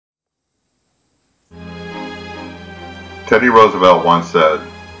Teddy Roosevelt once said,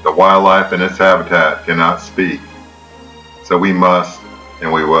 "The wildlife and its habitat cannot speak, so we must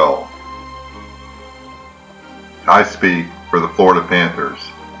and we will." I speak for the Florida Panthers.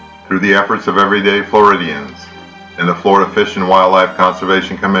 Through the efforts of everyday Floridians and the Florida Fish and Wildlife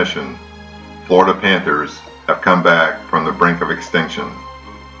Conservation Commission, Florida Panthers have come back from the brink of extinction.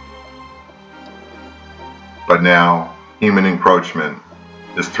 But now, human encroachment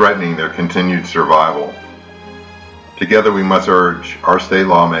is threatening their continued survival. Together we must urge our state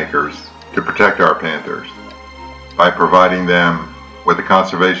lawmakers to protect our panthers by providing them with the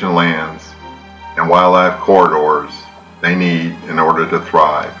conservation lands and wildlife corridors they need in order to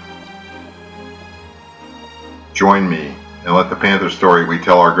thrive. Join me and let the panther story we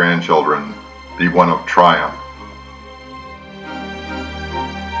tell our grandchildren be one of triumph